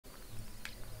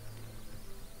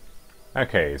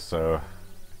Okay, so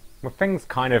with things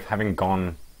kind of having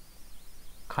gone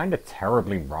kind of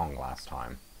terribly wrong last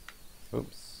time.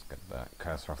 Oops, get that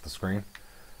cursor off the screen.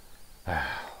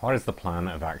 What is the plan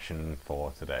of action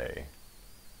for today?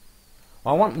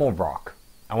 Well, I want more rock.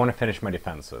 I want to finish my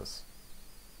defenses.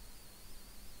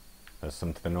 There's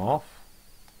some to the north.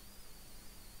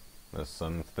 There's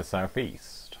some to the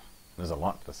southeast. There's a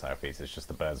lot to the southeast, it's just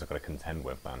the birds I've got to contend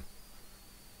with then.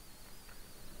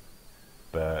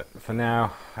 But for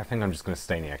now, I think I'm just going to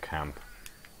stay near camp.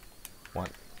 What?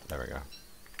 There we go.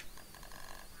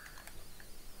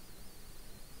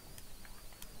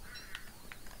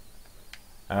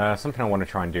 Something I want to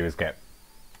try and do is get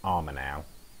armor now.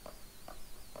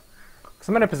 Because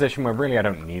I'm in a position where really I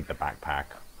don't need the backpack.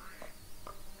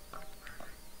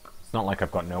 It's not like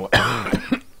I've got no...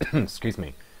 Excuse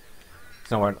me.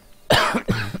 It's not what...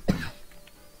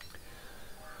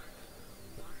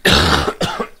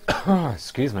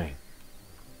 Excuse me.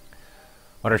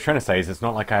 What I was trying to say is it's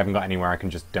not like I haven't got anywhere I can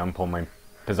just dump all my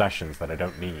possessions that I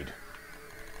don't need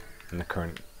in the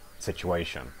current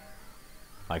situation,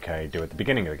 like I do at the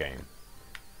beginning of the game.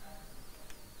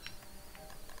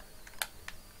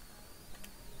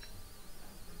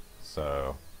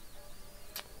 So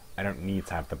I don't need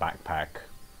to have the backpack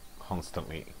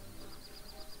constantly.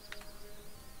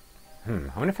 I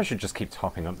wonder if I should just keep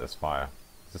topping up this fire.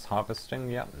 Is this harvesting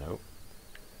yet? Nope.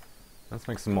 Let's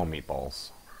make some more meatballs.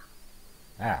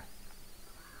 Ah.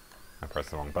 I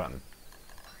pressed the wrong button.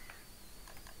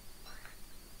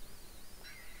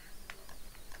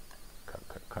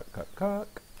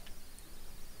 Cook.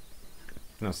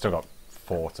 No, I've still got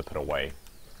 4 to put away.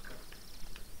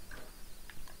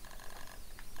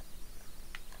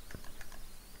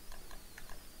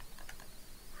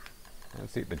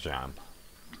 Let's eat the jam.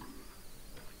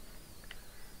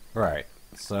 Right,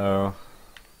 so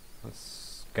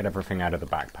let's get everything out of the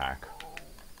backpack.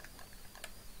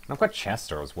 And I've got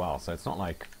Chester as well, so it's not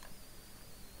like...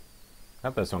 I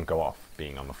hope those don't go off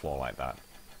being on the floor like that.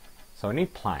 So I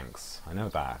need planks, I know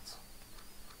that.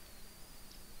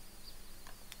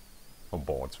 Or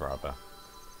boards, rather.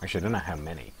 Actually, I don't know how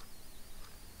many.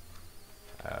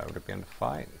 Would it be under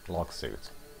fight? Log suit.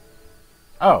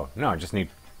 Oh, no, I just need...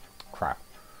 crap.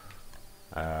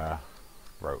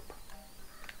 Rope.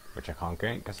 Which I can't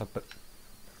get, because I put...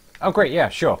 Oh, great, yeah,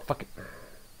 sure, fuck it.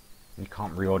 You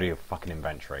can't reorder your fucking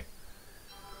inventory.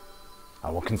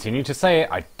 I will continue to say it,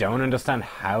 I don't understand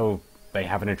how they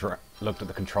haven't looked at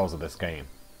the controls of this game.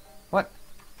 What?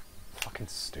 Fucking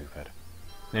stupid.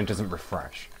 And it doesn't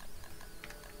refresh.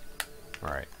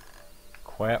 Right.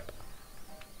 Equip.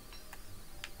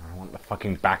 I want the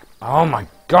fucking back... Oh my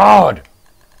god!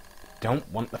 Don't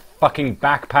want the fucking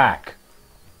backpack!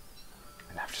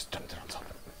 And I've just dumped it on top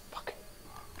of it. Fucking...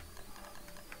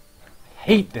 I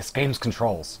hate this game's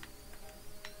controls.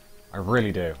 I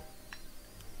really do.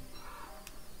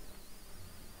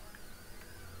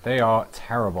 They are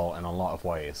terrible in a lot of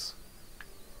ways.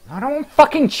 I don't want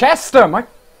fucking Chester! My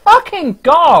fucking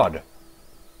god!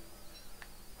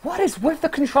 What is with the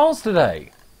controls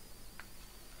today?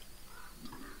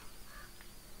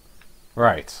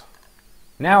 Right.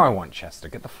 Now I want Chester.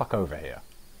 Get the fuck over here.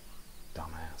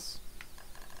 Dumbass.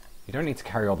 You don't need to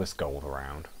carry all this gold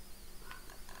around.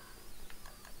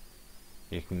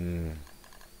 You can...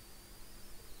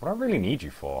 What do I really need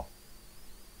you for?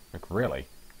 Like, really?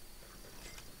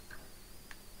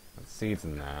 There's seeds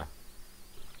in there.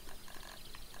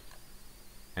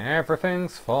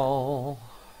 Everything's full.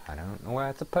 I don't know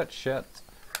where to put shit.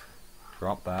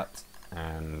 Drop that,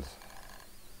 and...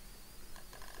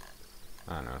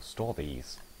 I don't know, store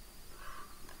these.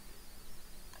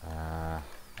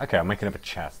 Okay, I'll make another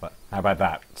chest. How about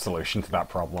that solution to that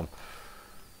problem?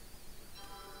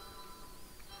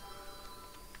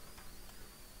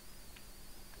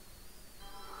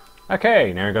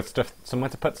 Okay, now we've got stuff, somewhere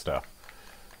to put stuff.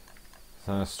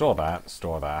 So store that,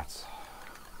 store that.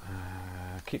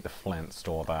 Keep the flint,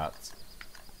 store that.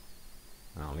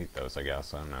 I'll eat those, I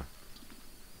guess, I don't know.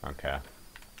 Okay.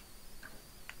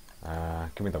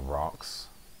 Give me the rocks,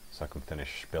 so I can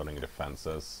finish building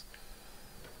defenses.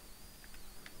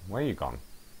 Where are you gone?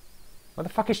 Where the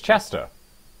fuck is Chester?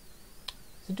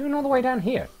 Is he doing all the way down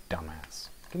here? Dumbass.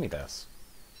 Give me this.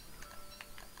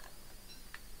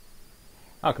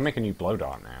 Oh, I can make a new blow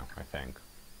dart now, I think.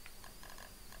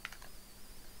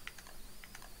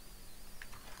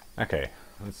 Okay,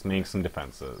 let's make some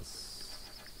defenses.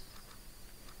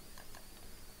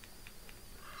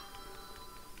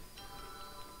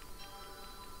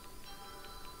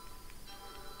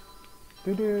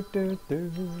 Okay,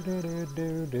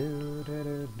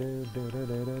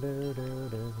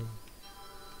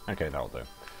 that'll do.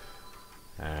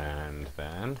 And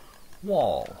then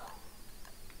wall.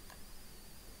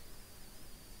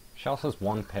 Shelters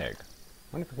one pig.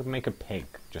 I wonder if I could make a pig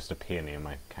just appear near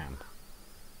my camp.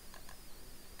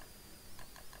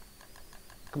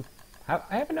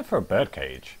 I have enough for a bird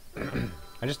cage.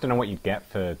 I just don't know what you'd get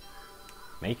for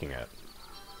making it.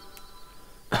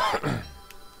 So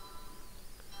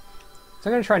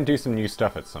I'm going to try and do some new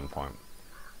stuff at some point.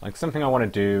 Like, something I want to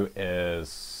do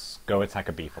is go attack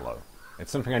a beefalo.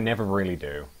 It's something I never really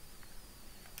do.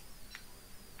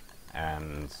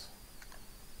 And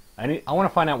I want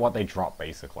to find out what they drop,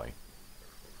 basically.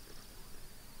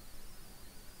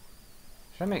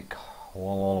 Should I make...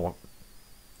 Well,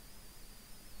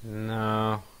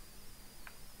 no.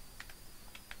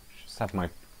 Just have my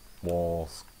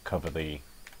walls cover the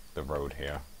road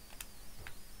here.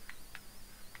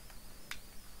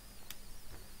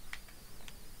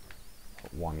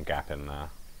 Put one gap in there.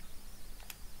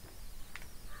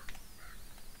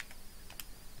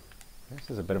 This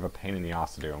is a bit of a pain in the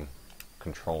arse to do on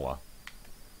controller.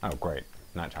 Oh, great.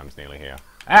 Nighttime's nearly here.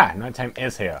 Ah! Nighttime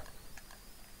is here!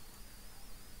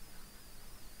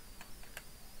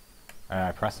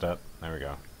 I pressed it. There we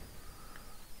go.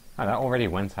 Oh, that already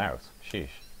went out. Sheesh.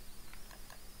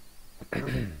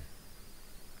 I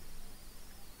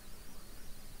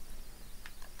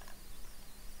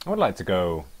would like to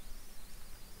go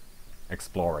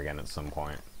explore again at some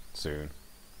point soon.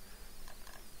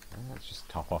 Let's just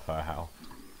top off our health.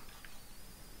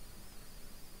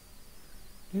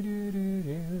 I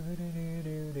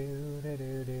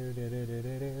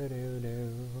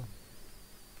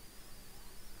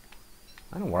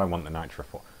don't know what I want the nitro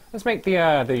for. Let's make the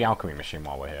alchemy machine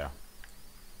while we're here.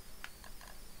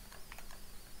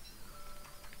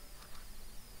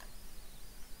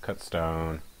 Cut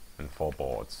stone and 4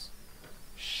 boards.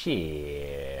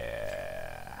 Shit.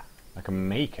 I can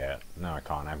make it. No, I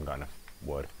can't. I haven't got enough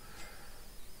wood.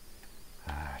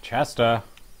 Chester.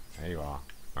 There you are.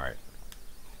 Alright.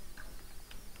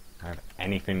 I have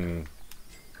anything...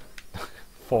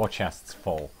 4 chests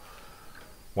full.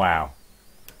 Wow.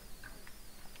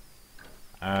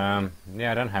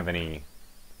 Yeah, I don't have anything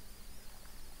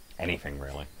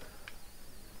really.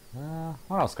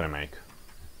 What else can I make?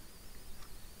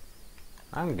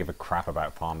 I don't give a crap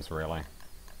about farms, really.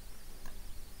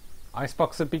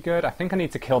 Icebox would be good. I think I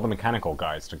need to kill the mechanical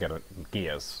guys to get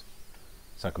gears.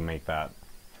 So I can make that.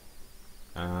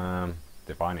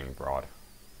 Divining rod.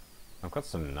 I've got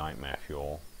some nightmare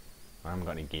fuel. I haven't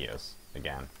got any gears,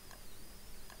 again.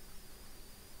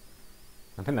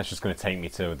 I think that's just going to take me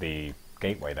to the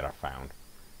gateway that I found.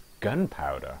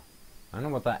 Gunpowder. I don't know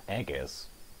what that egg is.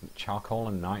 Charcoal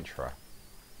and nitra.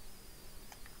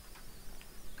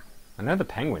 I know the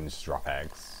penguins drop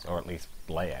eggs, or at least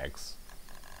lay eggs.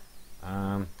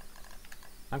 I've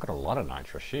got a lot of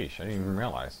nitra. Sheesh, I didn't even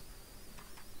realize.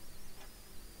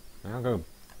 I'll go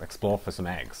explore for some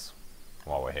eggs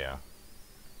while we're here.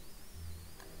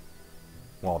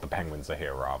 While the penguins are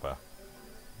here, rather.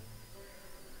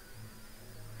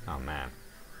 Oh man.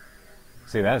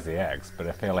 See, there's the eggs, but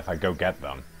I feel if I go get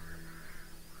them,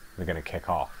 they're going to kick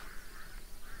off.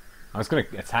 I was going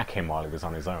to attack him while he was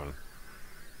on his own.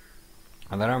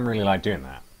 And I don't really like doing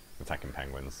that, attacking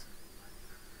penguins.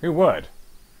 Who would?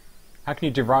 How can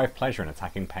you derive pleasure in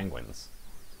attacking penguins?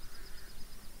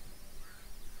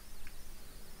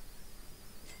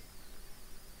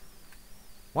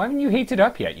 Why haven't you heated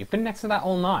up yet? You've been next to that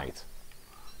all night.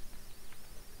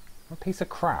 What a piece of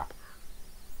crap.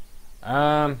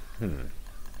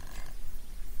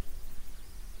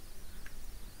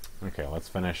 Okay, let's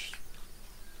finish.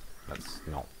 That's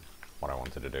not what I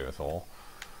wanted to do at all.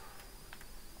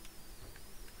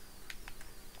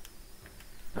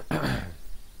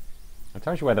 It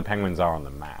tells you where the penguins are on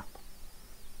the map.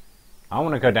 I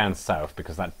want to go down south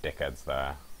because that dickhead's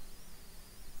there.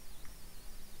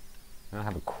 I'll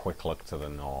have a quick look to the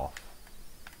north.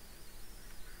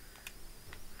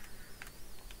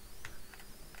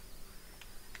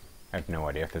 I have no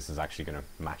idea if this is actually going to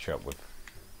match up with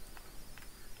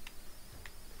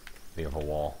the other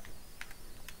wall.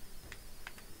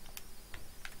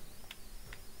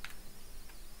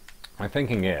 My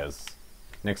thinking is,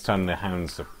 next time the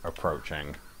hounds are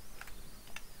approaching,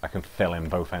 I can fill in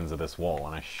both ends of this wall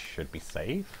and I should be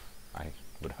safe? I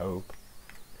would hope.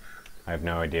 I have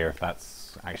no idea if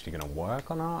that's actually going to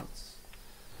work or not.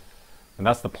 And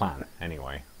that's the plan,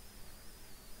 anyway.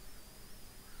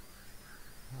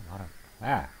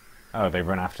 Oh, they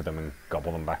run after them and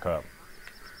gobble them back up.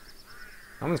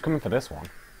 No one's coming for this one.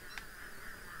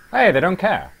 Hey, they don't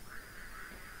care.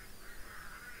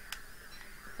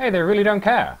 Hey, they really don't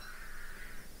care.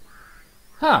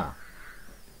 Huh.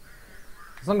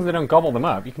 As long as they don't gobble them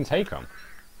up, you can take them.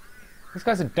 These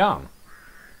guys are dumb.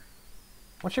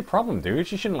 What's your problem,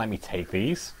 dude? You shouldn't let me take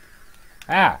these.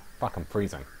 Ah, fuck, I'm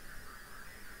freezing.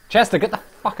 Chester, get the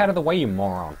fuck out of the way, you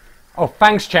moron. Oh,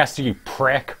 thanks, Chester, you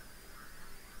prick.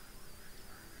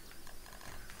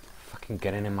 Fucking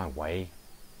getting in my way.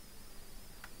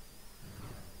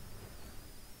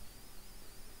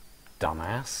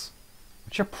 Dumbass.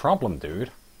 What's your problem,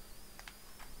 dude?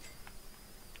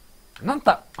 Not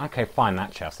that... Okay, fine,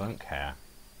 that chest, I don't care.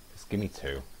 Just give me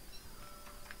 2.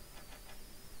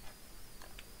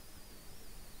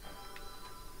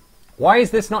 Why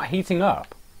is this not heating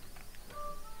up?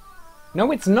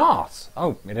 No, it's not!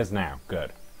 Oh, it is now.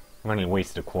 Good. I've only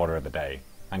wasted a quarter of the day.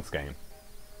 Thanks, game.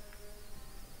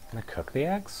 Can I cook the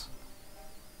eggs?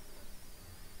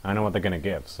 I know what they're gonna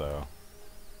give, so...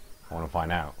 I want to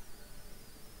find out.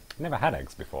 I've never had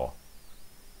eggs before.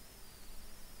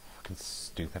 Fucking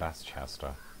stupid-ass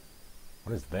Chester.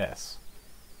 What is this?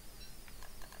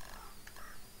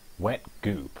 Wet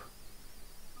goop.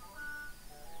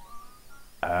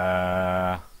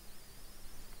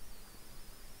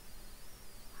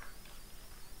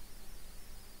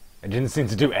 It didn't seem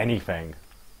to do anything.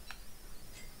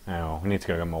 Oh, we need to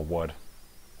go get more wood.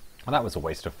 Well, that was a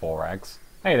waste of 4 eggs.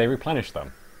 Hey, they replenished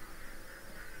them.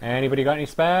 Anybody got any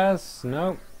spares?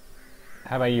 Nope.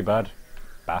 How about you, bud?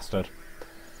 Bastard.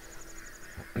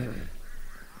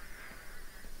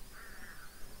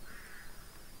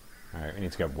 Alright, we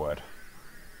need to get wood.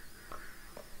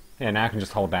 Yeah, now I can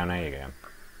just hold down A again.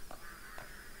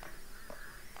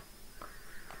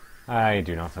 I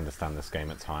do not understand this game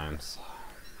at times.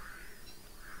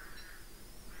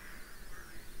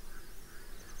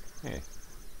 Hey,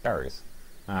 berries.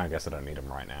 I guess I don't need them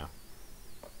right now.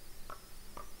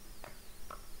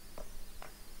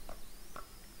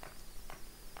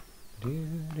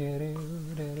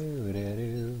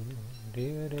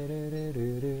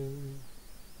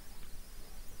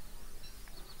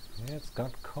 It's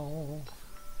got cold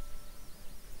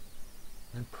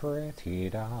and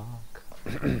pretty dark.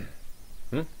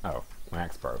 Oh, my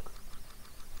axe broke.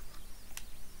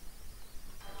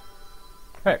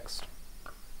 Fixed.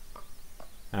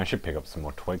 I should pick up some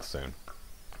more twigs soon.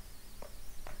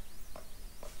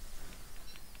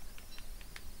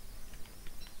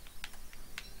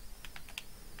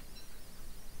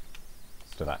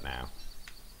 Let's do that now.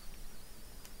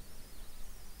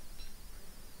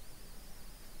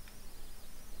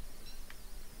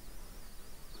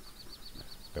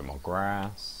 A bit more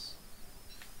grass.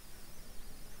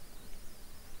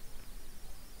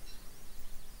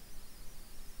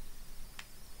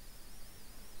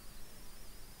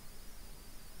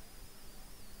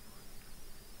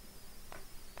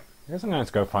 I guess I'm going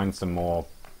to go find some more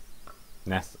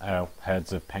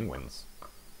herds of penguins.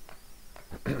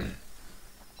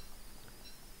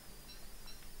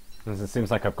 Since it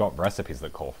seems like I've got recipes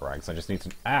that call for eggs, I just need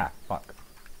to... Ah! Fuck.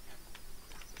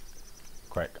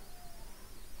 Quick.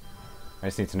 I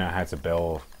just need to know how to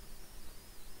build...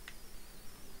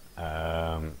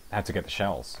 how to get the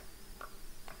shells.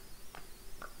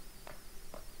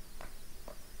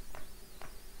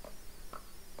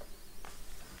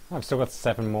 Oh, I've still got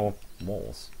 7 more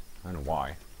walls. I don't know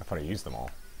why. I thought I used them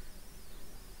all.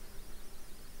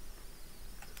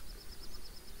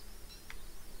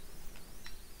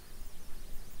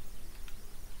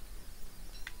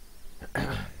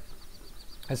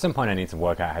 At some point I need to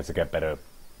work out how to get better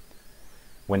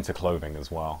winter clothing as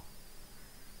well.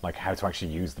 Like how to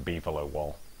actually use the beefalo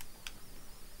wool.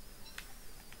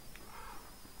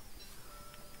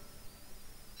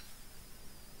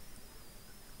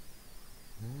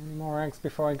 Any more eggs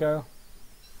before I go?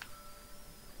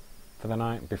 For the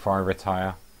night? Before I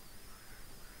retire?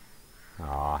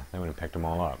 Ah, they wouldn't have picked them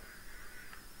all up.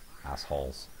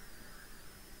 Assholes.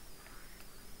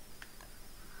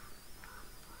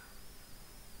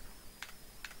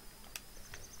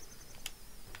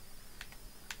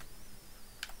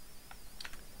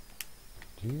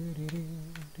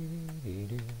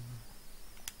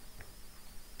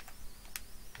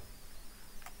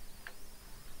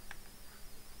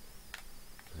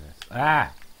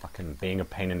 Ah! Fucking being a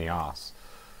pain in the ass.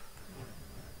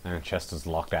 Oh, Chester's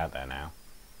locked out there now.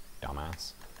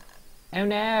 Dumbass. Oh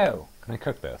no! Can I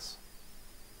cook this?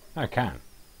 I can.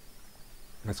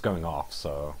 It's going off,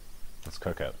 so let's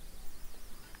cook it.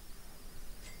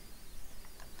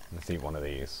 Let's eat one of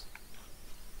these.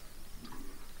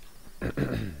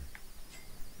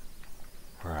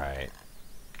 Right.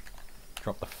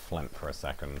 Drop the flint for a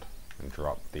second, and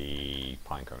drop the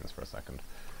pine cones for a second.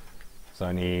 So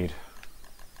I need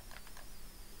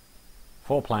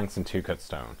 4 planks and 2 cut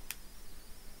stone.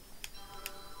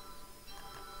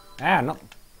 Ah, not...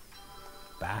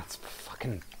 That's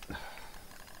fucking...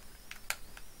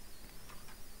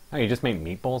 Oh, you just make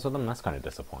meatballs with them? That's kind of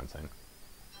disappointing.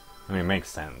 I mean, it makes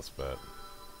sense, but...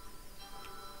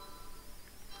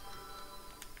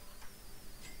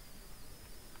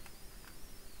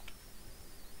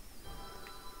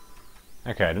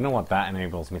 Okay, I don't know what that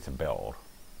enables me to build.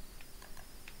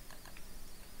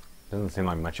 Doesn't seem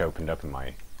like much opened up in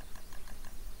my...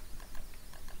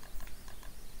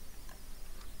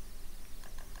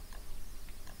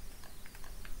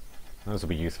 Those will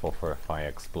be useful for if I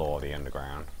explore the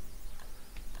underground.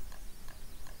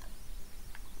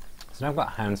 So now I've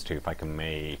got Houndstooth, I can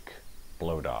make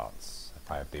blow darts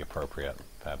if I have the appropriate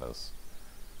feathers.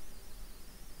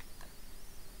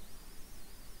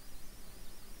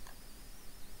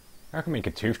 I can make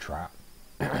a tooth trap.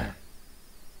 Hell,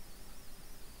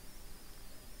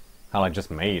 I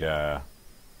just made a...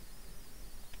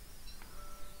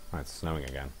 Oh, it's snowing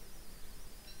again.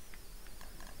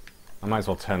 I might as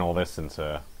well turn all this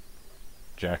into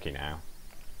jerky now.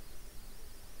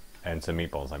 Into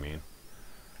meatballs, I mean.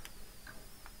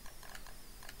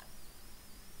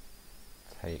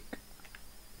 Take.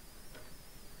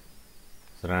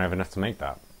 So I don't have enough to make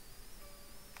that.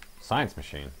 Science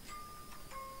machine.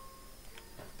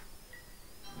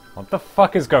 What the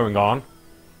fuck is going on?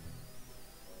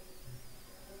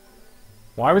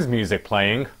 Why was music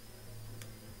playing?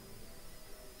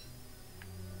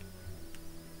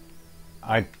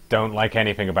 I don't like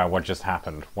anything about what just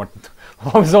happened. What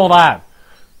was all that?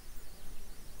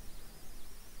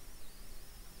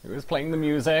 It was playing the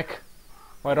music.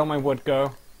 Where don't my wood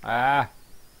go? Ah.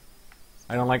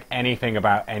 I don't like anything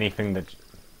about anything that...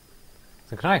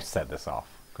 So can I set this off?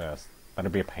 Because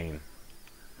that'd be a pain.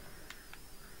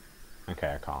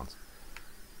 Okay, I can't.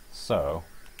 So...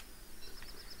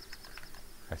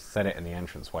 I set it in the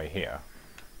entranceway here.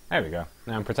 There we go.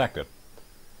 Now I'm protected.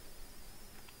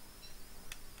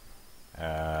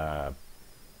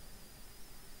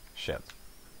 Shit.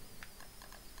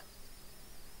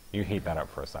 You heat that up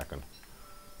for a second.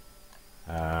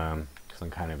 Because I'm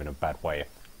kind of in a bad way.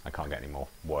 I can't get any more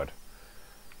wood.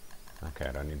 Okay,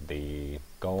 I don't need the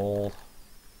gold.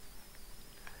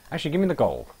 Actually, give me the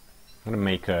gold. I'm gonna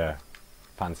make a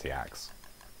fancy axe.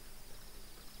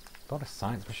 Got a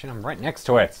science machine? I'm right next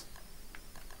to it!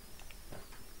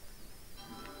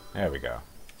 There we go.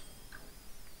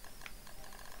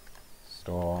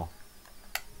 Store.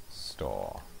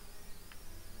 Store.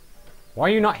 Why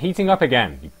are you not heating up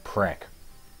again, you prick?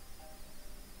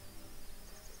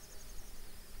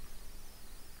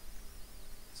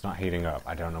 It's not heating up.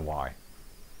 I don't know why.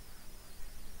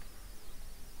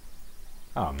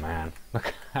 Oh man,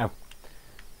 look how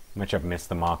much I've missed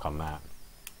the mark on that.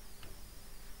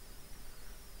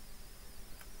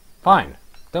 Fine.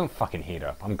 Don't fucking heat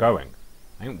up. I'm going.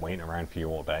 I ain't waiting around for you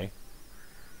all day.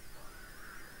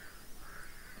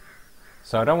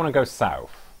 So I don't want to go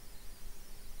south.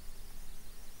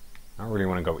 I don't really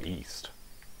want to go east.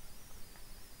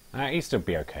 East would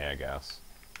be okay, I guess.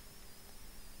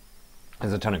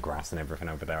 There's a ton of grass and everything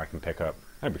over there I can pick up.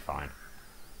 That'd be fine.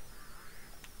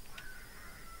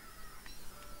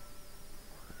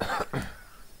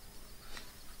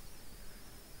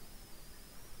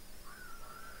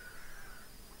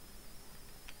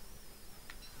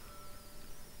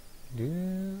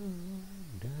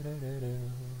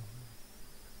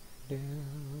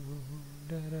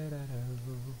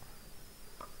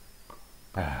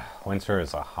 Winter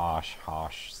is a harsh,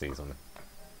 harsh season.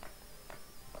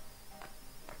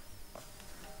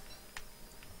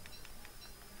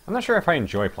 I'm not sure if I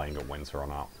enjoy playing in winter or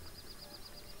not.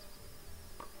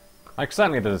 Like,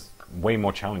 certainly there's way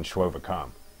more challenge to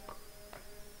overcome.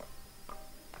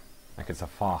 Like, it's a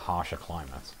far harsher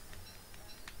climate.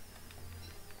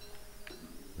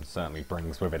 It certainly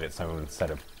brings with it its own set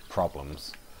of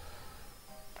problems.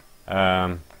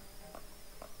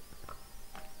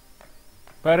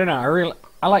 But I don't know,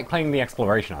 I like playing the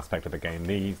exploration aspect of the game.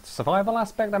 The survival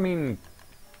aspect, I mean,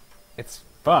 it's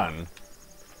fun.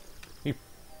 You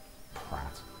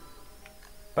prat.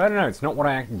 But I don't know, it's not what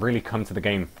I really come to the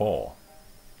game for,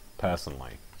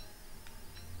 personally.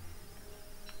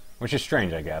 Which is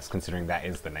strange, I guess, considering that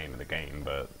is the name of the game,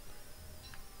 but...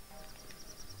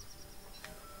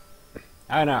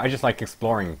 I don't know, I just like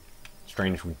exploring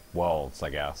strange worlds,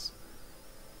 I guess.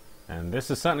 And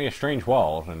this is certainly a strange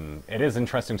world, and it is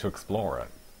interesting to explore it.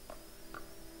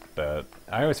 But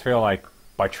I always feel like,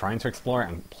 by trying to explore it,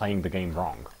 I'm playing the game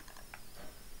wrong.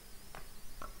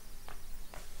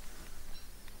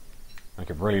 Like,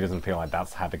 it really doesn't feel like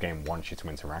that's how the game wants you to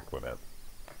interact with it.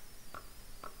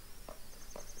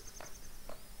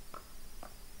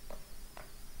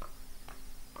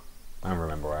 I don't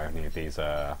remember where any of these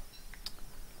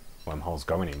wormholes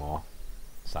go anymore,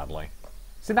 sadly.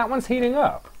 See, that one's heating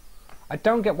up. I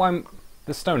don't get why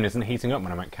the stone isn't heating up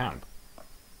when I'm at camp.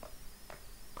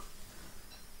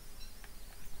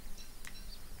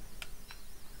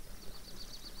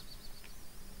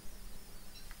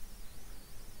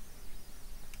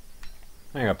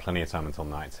 I got plenty of time until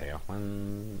night's here.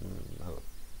 Oh,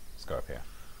 let's go up here.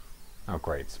 Oh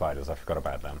great, spiders, I forgot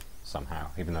about them, somehow,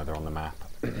 even though they're on the map.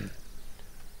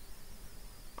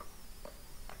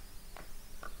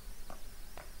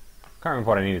 Can't remember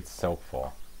what I needed silk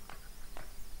for.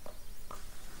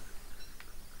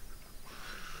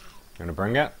 You gonna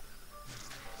bring it?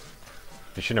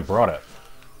 You shouldn't have brought it.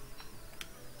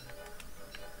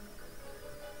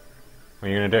 What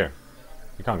are you gonna do?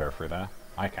 You can't go through there.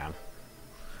 I can.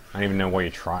 I don't even know why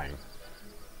you're trying.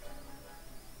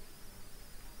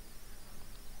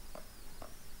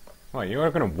 Well, you were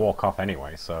gonna walk off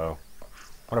anyway, so...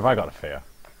 What have I got to fear?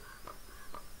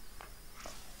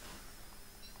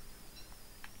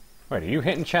 Wait, are you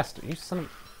hitting chest? You son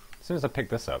of... As soon as I pick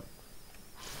this up...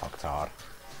 Fucked hard.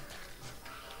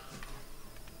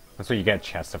 That's what you get,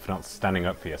 Chester, for not standing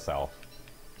up for yourself.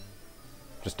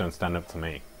 Just don't stand up to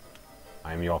me.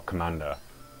 I am your commander.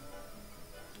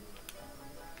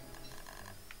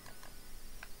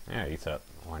 Yeah, eat it.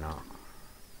 Why not?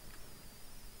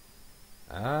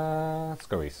 Let's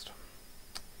go east.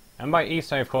 And by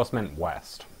east, I of course meant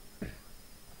west.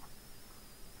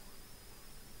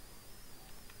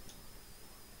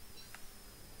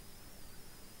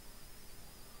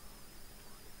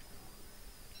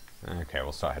 Okay,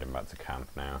 we'll start heading back to camp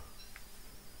now.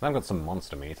 I've got some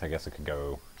monster meat. I guess I could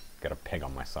go get a pig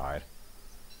on my side.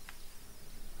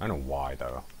 I don't know why,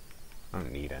 though. I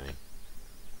don't need any.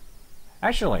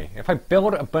 Actually, if I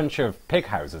build a bunch of pig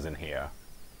houses in here,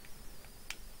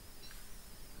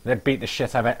 they'd beat the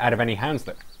shit out of any hounds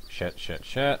that... Shit.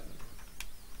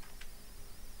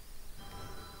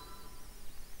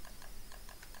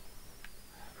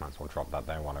 Might as well drop that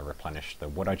there while I replenish the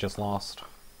wood I just lost.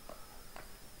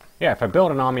 Yeah, if I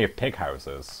build an army of pig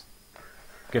houses,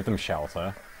 give them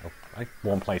shelter, like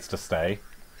one place to stay,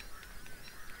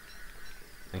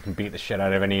 they can beat the shit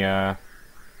out of any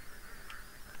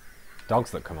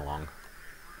dogs that come along.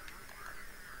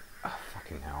 Oh,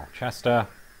 fucking hell. Chester.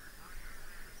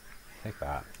 Take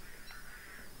that.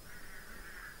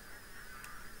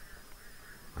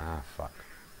 Ah, fuck.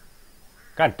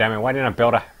 God damn it, why didn't I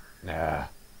build a...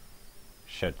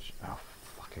 Shit. Oh,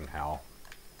 fucking hell.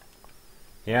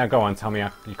 Yeah, go on, tell me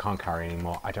you can't carry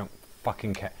anymore. I don't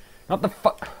fucking care. Not the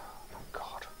fuck... Oh,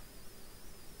 God.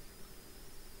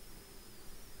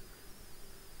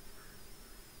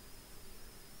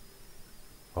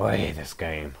 Oi, this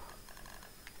game.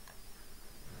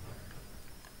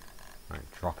 Right,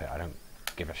 drop it. I don't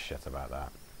give a shit about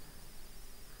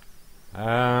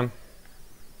that.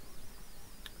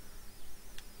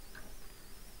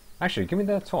 Actually, give me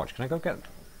the torch. Can I go get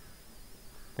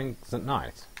things at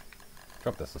night?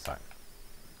 Drop this a sec.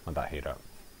 Let that heat up.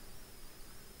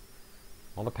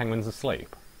 All the penguins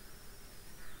asleep.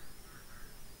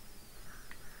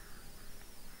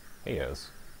 He is.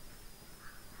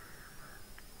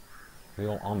 They're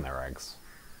all on their eggs.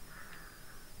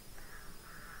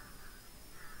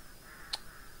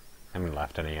 Haven't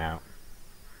left any out.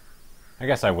 I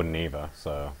guess I wouldn't either,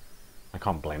 so I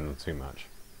can't blame them too much.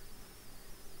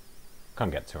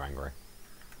 Can't get too angry.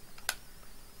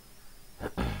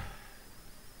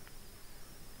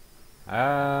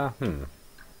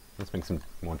 Let's make some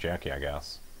more jerky, I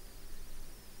guess.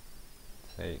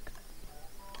 Take...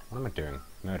 What am I doing?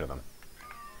 Murder them.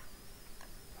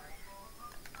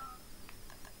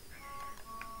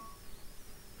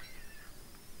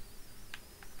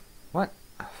 What?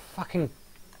 Fucking...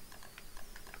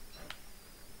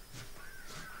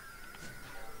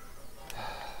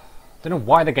 Don't know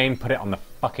why the game put it on the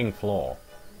fucking floor.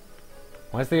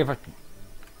 Where's the other...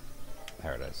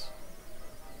 There it is.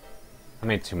 I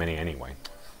made too many anyway.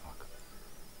 Fuck.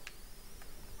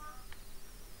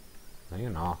 No,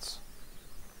 you're not.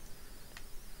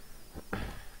 Let's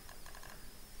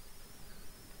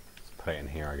put it in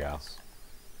here, I guess.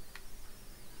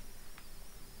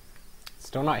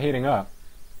 Still not heating up.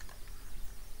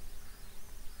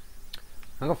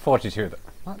 I got 42 of them.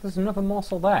 What? There's another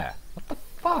morsel there. What the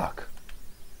fuck?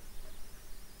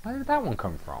 Where did that one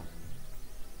come from?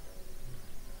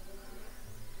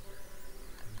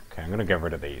 Okay, I'm gonna get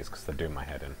rid of these because they're doing my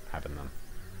head in having them.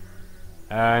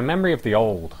 In memory of the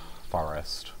old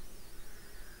forest,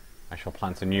 I shall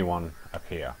plant a new one up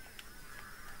here.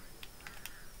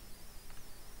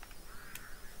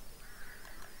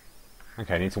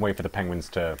 Okay, I need to wait for the penguins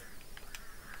to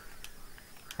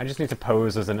I just need to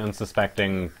pose as an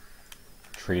unsuspecting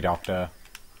tree doctor.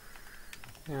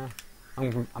 Yeah.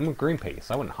 I'm a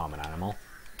Greenpeace. I wouldn't harm an animal.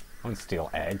 I wouldn't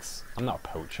steal eggs. I'm not a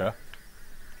poacher.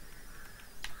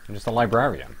 I'm just a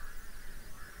librarian.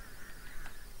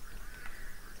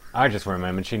 I just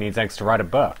remembered she needs eggs to write a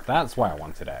book. That's why I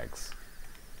wanted eggs.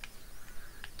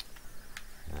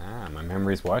 Ah, my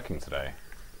memory's working today.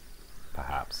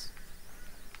 Perhaps.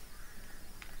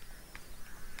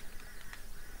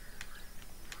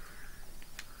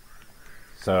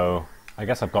 So, I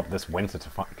guess I've got this winter to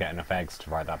get enough eggs to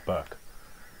write that book.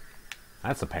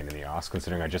 That's a pain in the arse,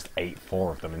 considering I just ate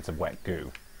 4 of them into wet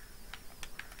goo.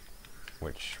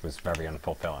 Which was very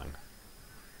unfulfilling.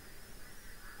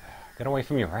 Get away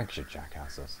from your eggs, you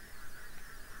jackasses.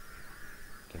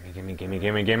 Gimme, gimme, gimme,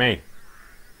 gimme, gimme!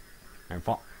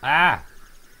 Ah!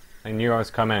 I knew I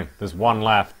was coming. There's 1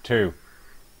 left, 2.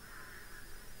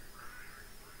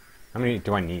 How many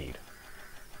do I need?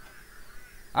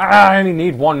 Ah, I only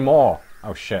need 1 more!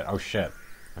 Oh shit, oh shit.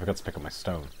 I forgot to pick up my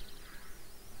stone.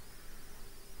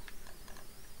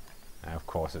 Of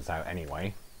course it's out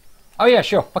anyway. Oh yeah,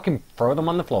 sure, fucking throw them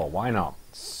on the floor, why not?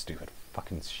 Stupid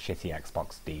fucking shitty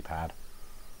Xbox D-pad.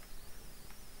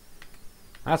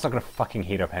 That's not gonna fucking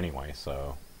heat up anyway,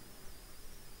 so...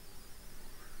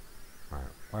 Right,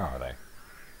 where are they?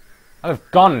 Oh,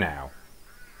 they've gone now!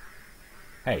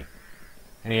 Hey,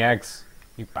 any eggs?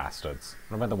 You bastards.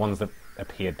 What about the ones that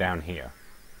appeared down here?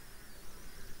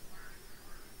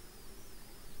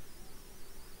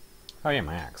 Oh yeah,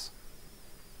 my axe.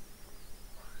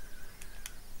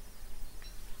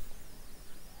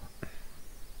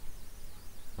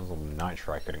 Those little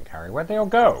nitro I couldn't carry. Where'd they all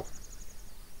go?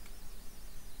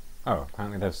 Oh,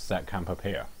 apparently there's set camp up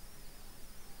here.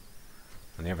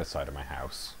 On the other side of my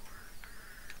house.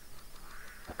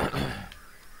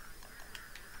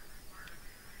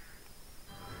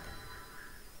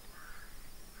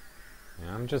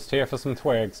 Yeah, I'm just here for some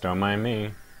twigs, don't mind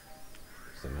me.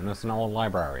 Just an innocent old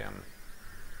librarian.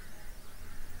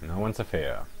 No one to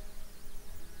fear.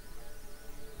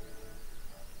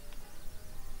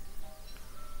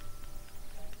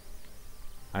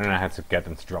 I don't know how to get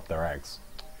them to drop their eggs.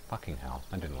 Fucking hell,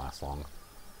 that didn't last long.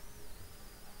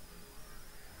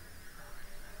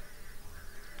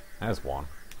 There's 1.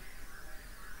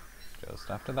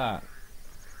 Just after that.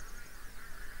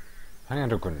 I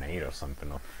had a grenade or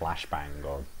something, or flashbang,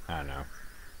 or I don't know.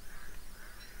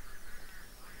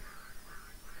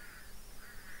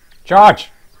 Charge!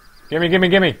 Gimme, gimme,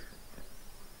 gimme!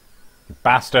 You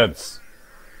bastards!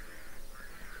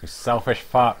 You selfish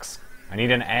fucks. I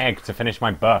need an egg to finish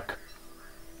my book.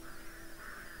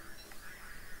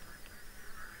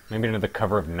 Maybe under the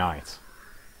cover of night.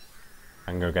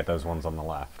 I can go get those ones on the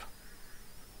left.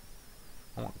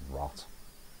 I want rot.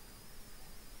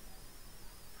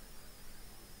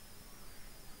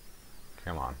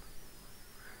 Come on.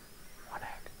 1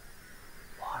 egg.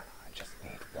 1. I just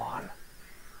need 1.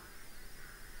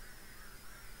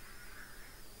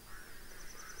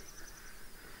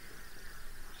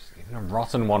 Just even a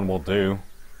rotten one will do.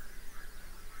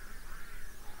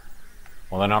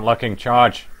 Well, they're not looking.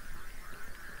 Charge.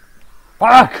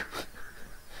 Fuck!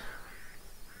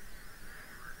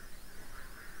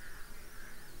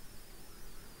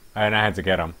 I don't know how to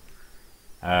get them.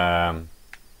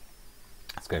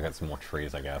 Let's go get some more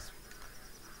trees, I guess.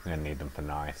 I'm gonna need them for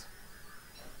night.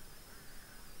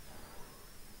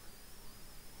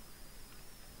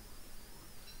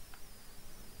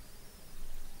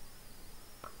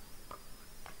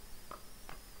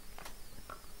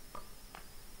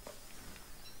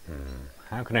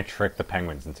 How can I trick the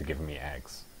penguins into giving me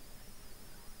eggs?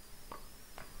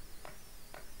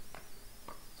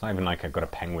 It's not even like I've got a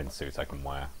penguin suit I can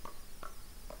wear.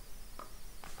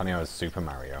 Funny I was Super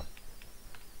Mario.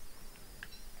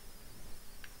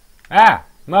 Ah!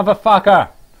 Motherfucker!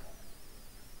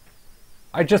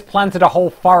 I just planted a whole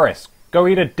forest. Go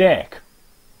eat a dick.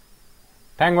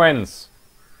 Penguins!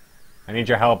 I need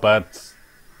your help, buds.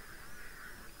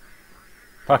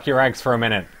 Fuck your eggs for a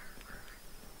minute.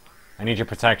 I need your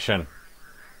protection.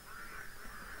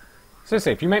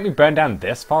 Seriously, if you make me burn down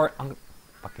this forest, I'm gonna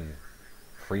fucking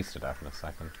freeze to death in a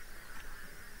second.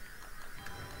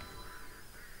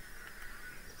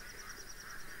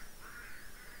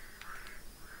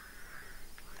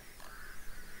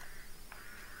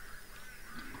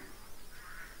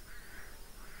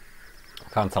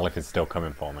 I can't tell if it's still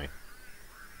coming for me.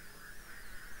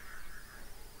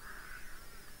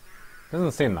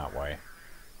 Doesn't seem that way.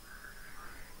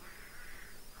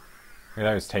 Maybe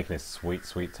that was taking his sweet,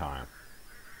 sweet time.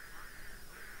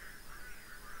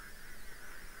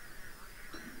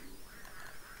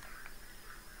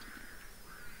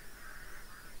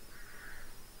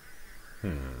 I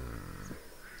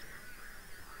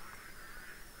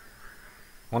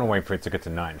want to wait for it to get to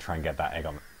night and try and get that egg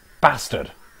on...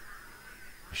 Bastard!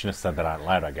 I shouldn't have said that out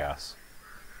loud, I guess.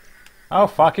 Oh,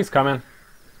 fuck, he's coming.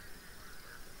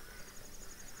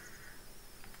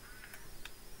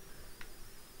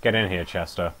 Get in here,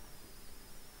 Chester.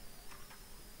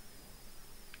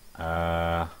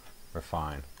 We're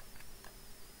fine.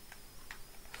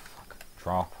 Fuck.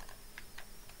 Drop.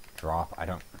 Drop. I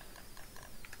don't...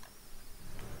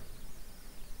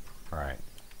 Right.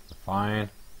 We're fine.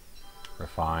 We're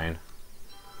fine.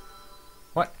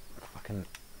 What? Fucking...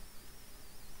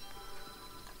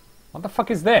 What the fuck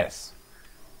is this?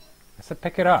 I said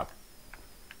pick it up.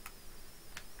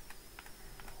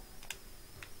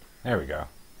 There we go.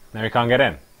 Now we can't get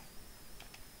in.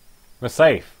 We're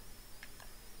safe.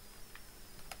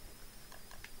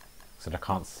 Except I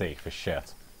can't see for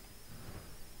shit.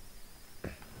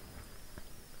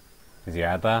 Is he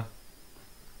out there?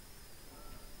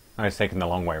 Oh, he's taking the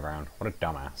long way round. What a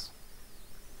dumbass.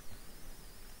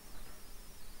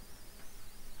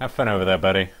 Have fun over there,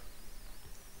 buddy.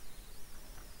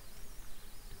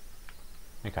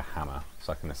 Make a hammer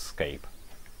so I can escape.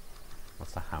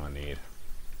 What's the hammer need?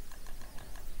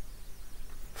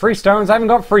 Free stones? I haven't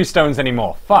got free stones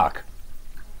anymore. Fuck.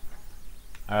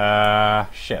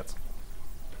 Shit.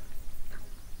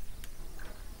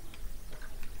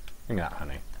 Give me that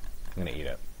honey. I'm gonna eat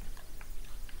it.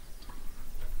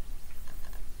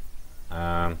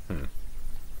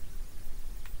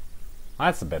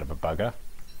 That's a bit of a bugger.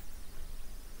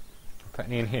 Put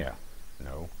any in here?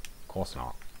 No, of course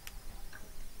not.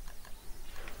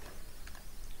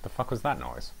 The fuck was that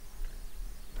noise?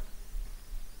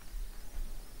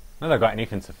 Not that I got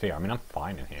anything to fear. I mean, I'm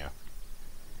fine in here.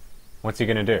 What's he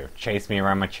gonna do? Chase me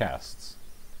around my chests?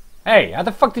 Hey, how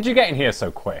the fuck did you get in here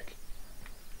so quick?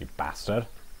 You bastard.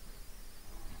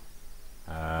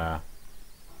 Don't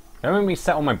make me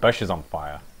set all my bushes on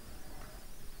fire.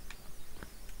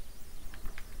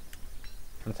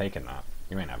 I'm taking that.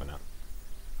 You ain't having it.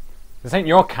 This ain't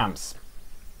your camps.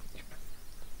 You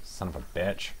son of a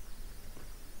bitch.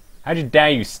 How'd you dare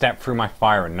you step through my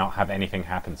fire and not have anything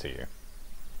happen to you?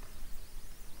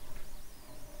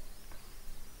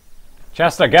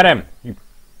 Chester, get him! You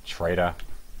traitor.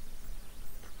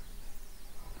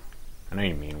 I know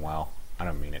you mean well. I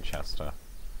don't mean it, Chester.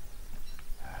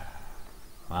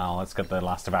 Well, let's get the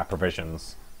last of our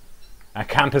provisions. Our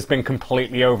camp has been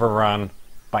completely overrun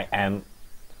by Ent.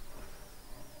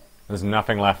 There's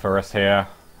nothing left for us here.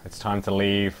 It's time to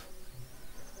leave.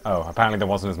 Oh, apparently there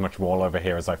wasn't as much wall over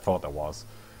here as I thought there was.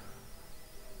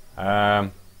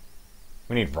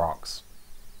 We need rocks.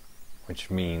 Which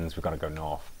means we've got to go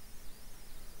north.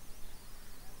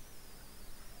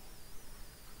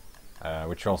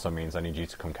 Which also means I need you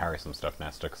to come carry some stuff,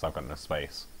 Nestor, because I've got no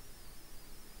space.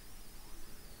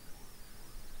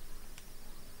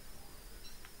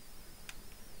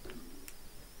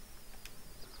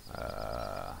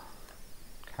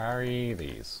 Carry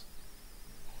these.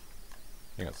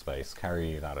 You got space.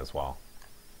 Carry that as well.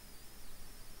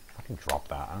 I can drop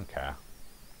that. I don't care.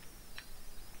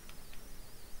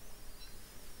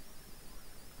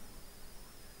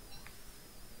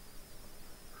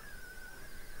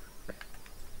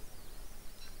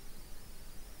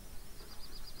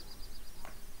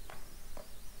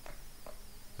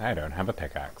 I don't have a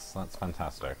pickaxe. That's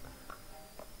fantastic.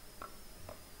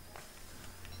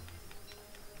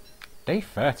 Day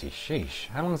 30, sheesh.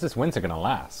 How long is this winter gonna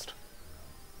last?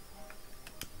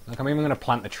 Look, I'm even gonna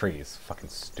plant the trees. Fucking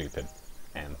stupid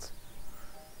ant.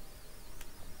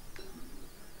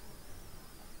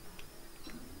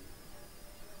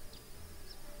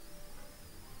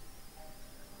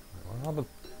 What are the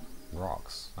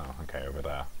rocks? Oh, okay, over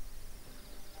there.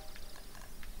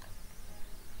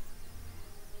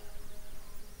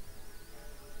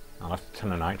 I'll have a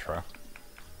ton of nitro.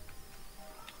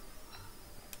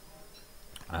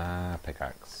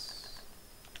 Pickaxe.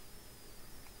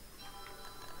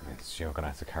 Means you're gonna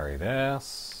have to carry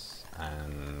this,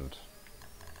 and...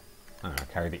 I don't know,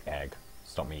 carry the egg.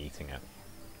 Stop me eating it.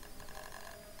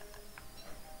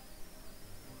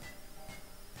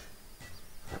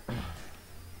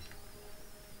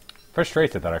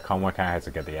 Frustrated that I can't work out how to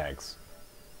get the eggs.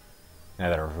 Now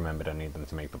that I've remembered I need them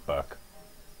to make the book.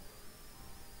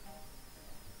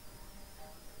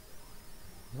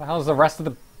 What the hell is the rest of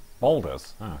the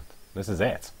boulders? Oh, this is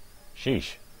it.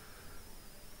 Sheesh.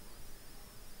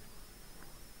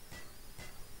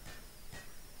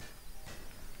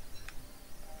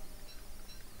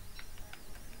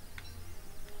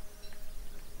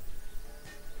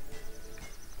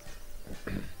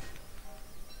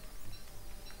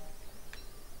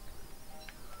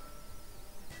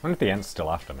 wonder if the Ent's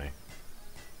still after me.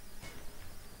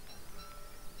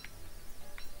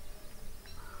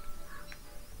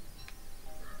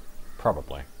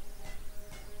 Probably.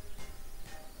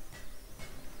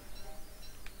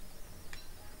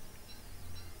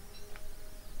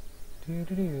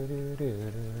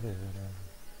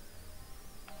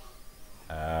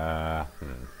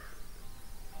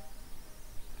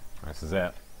 This is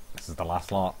it. This is the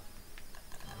last lot.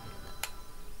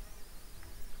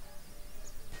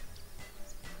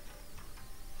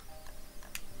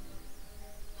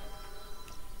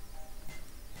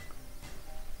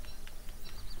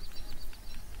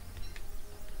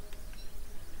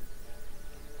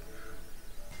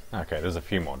 Okay, there's a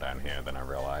few more down here than I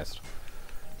realized.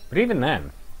 But even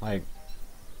then, like,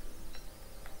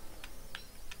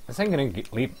 this ain't gonna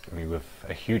leave me with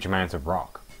a huge amount of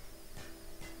rock.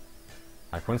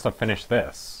 Like, once I've finished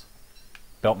this,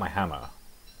 built my hammer,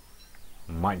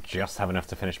 I might just have enough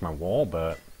to finish my wall,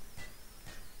 but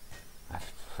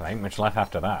there ain't much left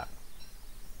after that.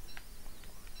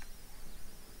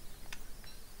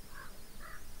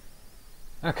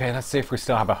 Okay, let's see if we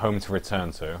still have a home to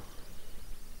return to.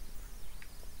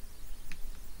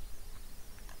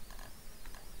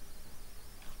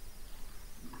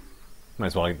 Might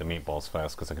as well eat the meatballs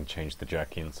first, because I can change the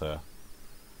jerky into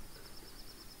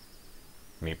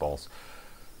meatballs.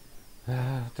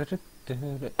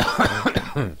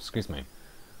 Excuse me.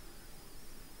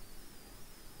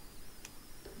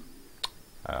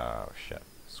 Oh shit,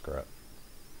 screw it.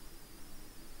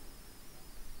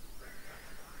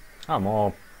 Oh,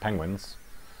 more penguins.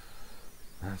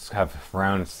 Let's have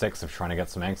round 6 of trying to get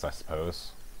some eggs, I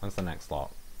suppose. When's the next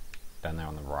lot? Down there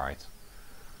on the right.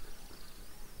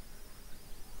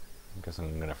 I guess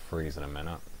I'm gonna freeze in a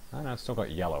minute. Oh no, I've still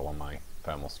got yellow on my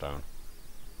thermal stone.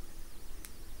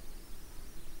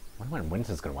 I wonder when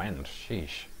winter's gonna end.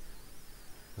 Sheesh.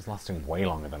 It's lasting way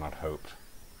longer than I'd hoped.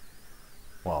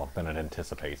 Well, than I'd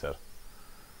anticipated.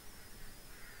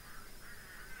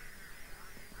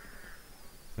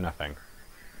 Nothing.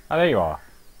 Oh, there you are.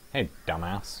 Hey,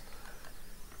 dumbass.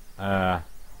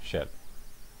 Shit.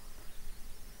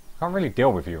 Can't really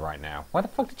deal with you right now. Why the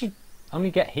fuck did you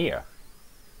only get here?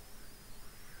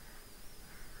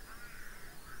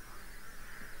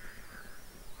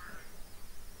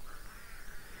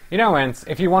 You know, Ents,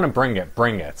 if you want to bring it,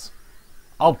 bring it.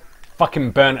 I'll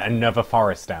fucking burn another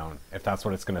forest down, if that's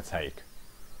what it's gonna take.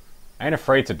 I ain't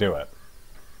afraid to do it.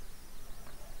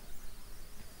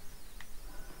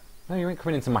 No, you ain't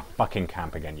coming into my fucking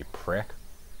camp again, you prick.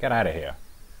 Get out of here.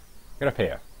 Get up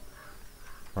here.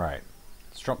 Right.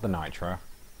 Let's drop the nitro.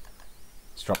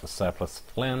 Let's drop the surplus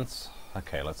flint.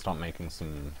 Okay, let's start making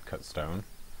some cut stone.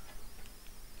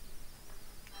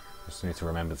 Just need to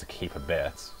remember to keep a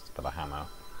bit for the hammer.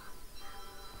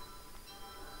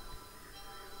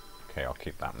 Okay, I'll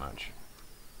keep that much.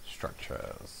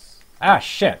 Structures. Ah,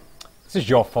 shit! This is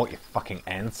your fault, you fucking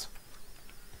ants.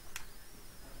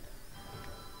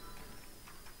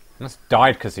 I almost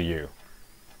died because of you.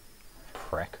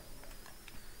 Prick.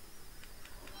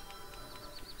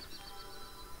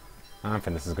 I don't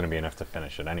think this is going to be enough to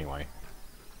finish it anyway.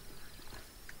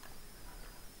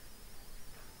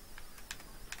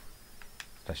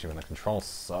 Especially when the controls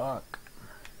suck.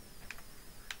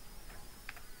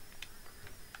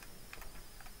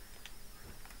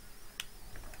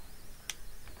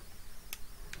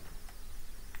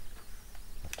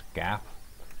 Left gap.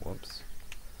 Whoops.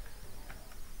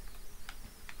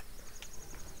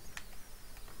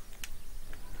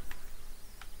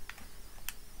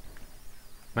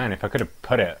 Man, if I could have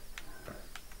put it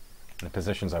in the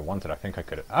positions I wanted, I think I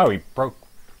could have... Oh, he broke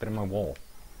a bit of my wall.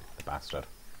 The bastard.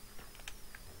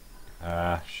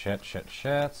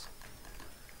 Shit.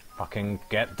 Fucking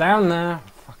get down there.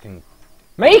 Fucking...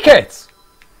 Make it!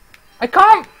 I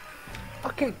can't!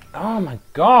 Fucking... Oh my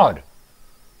god.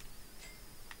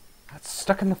 That's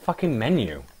stuck in the fucking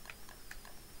menu.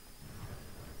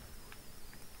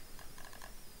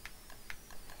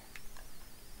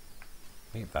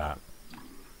 Eat that.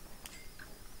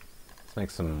 Let's make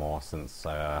some more since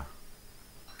I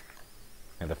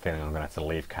have the feeling I'm going to have to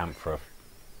leave camp for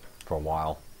a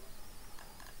while.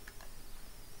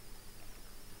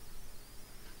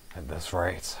 At this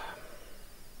rate.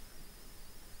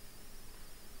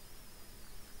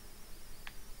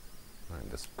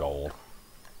 Right, this gold.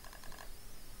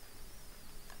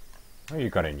 What have you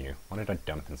got in you? What did I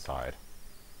dump inside?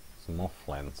 Some more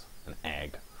flint. An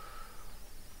egg.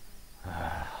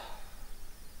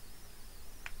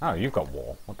 Oh, you've got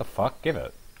wall. What the fuck? Give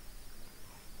it.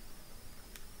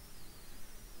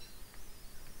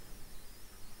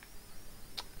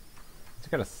 Let's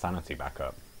get a sanity back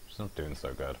up. She's not doing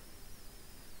so good.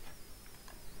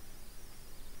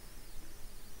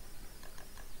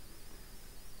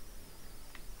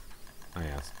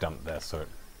 fire,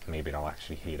 so maybe it'll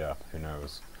actually heat up. Who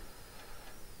knows?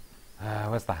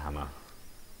 Where's the hammer?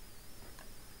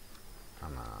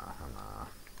 Hammer.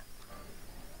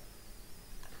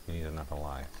 You need another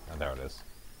light. Oh, there it is.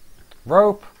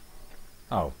 Rope!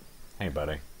 Oh, hey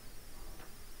buddy. If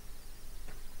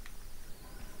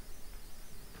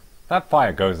that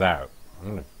fire goes out, I'm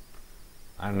gonna,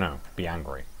 I don't know, be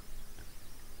angry.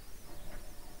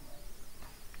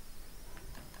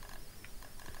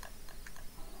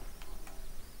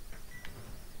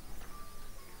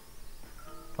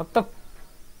 What the?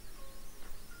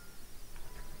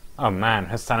 Oh man,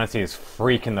 her sanity is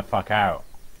freaking the fuck out.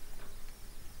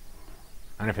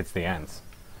 And if it's the ants.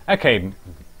 Okay,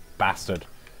 bastard.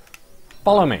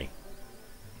 Follow me.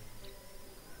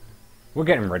 We're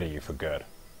getting rid of you for good.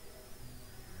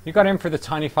 You got in through the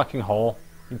tiny fucking hole?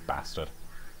 You bastard.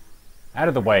 Out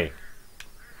of the way.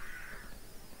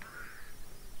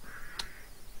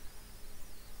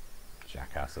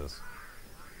 Jackasses.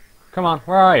 Come on,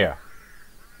 where are you?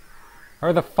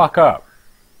 Hurry the fuck up.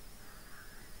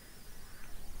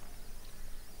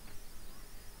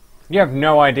 You have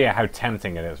no idea how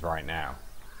tempting it is right now.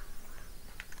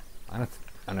 I'm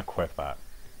gonna quit that.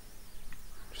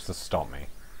 Just to stop me.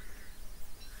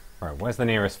 Right, where's the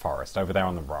nearest forest? Over there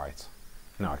on the right.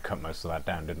 No, I cut most of that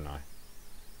down, didn't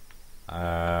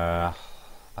I?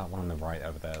 That one on the right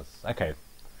over there. Okay.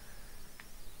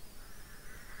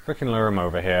 Frickin' lure him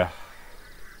over here.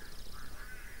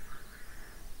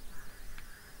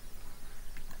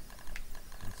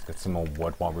 Let's get some more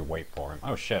wood while we wait for him.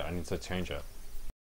 Oh shit, I need to change it.